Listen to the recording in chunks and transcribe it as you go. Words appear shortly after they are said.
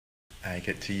I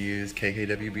get to use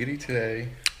KKW Beauty today.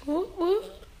 Ooh, ooh.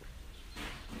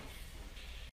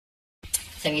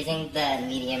 So I'm using the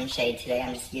medium shade today.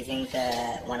 I'm just using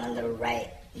the one on the right,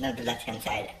 no, the left-hand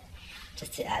side,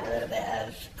 just to add a little bit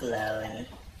of glow and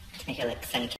to make it look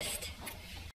sun-kissed.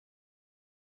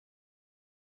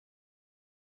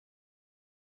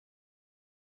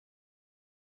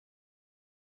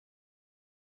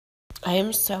 I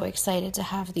am so excited to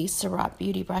have these Surratt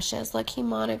Beauty brushes. Look, he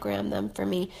monogrammed them for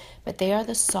me, but they are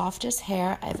the softest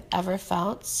hair I've ever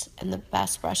felt and the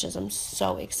best brushes. I'm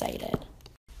so excited.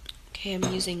 Okay,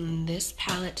 I'm using this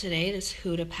palette today, this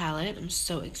Huda palette. I'm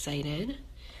so excited.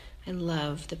 I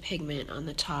love the pigment on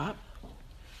the top.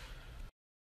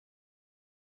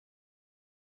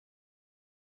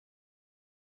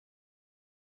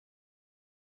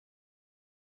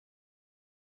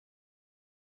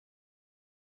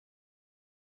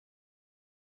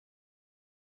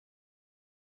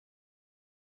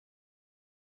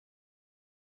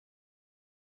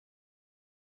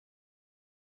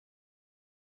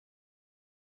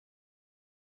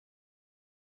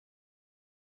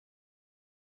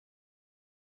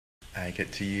 I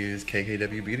get to use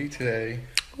KKW Beauty today.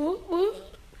 Ooh, ooh.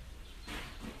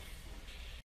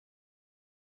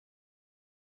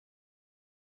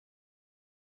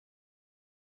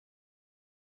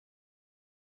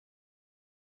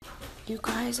 You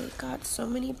guys, I got so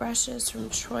many brushes from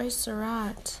Troy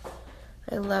Surratt.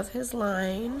 I love his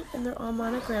line, and they're all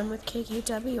monogrammed with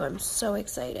KKW. I'm so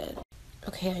excited.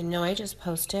 Okay, I know I just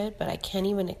posted, but I can't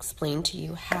even explain to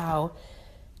you how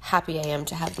happy I am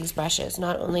to have these brushes.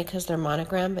 Not only because they're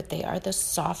monogrammed, but they are the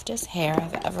softest hair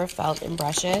I've ever felt in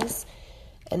brushes,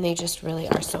 and they just really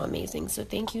are so amazing. So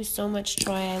thank you so much,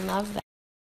 Troy. I love them.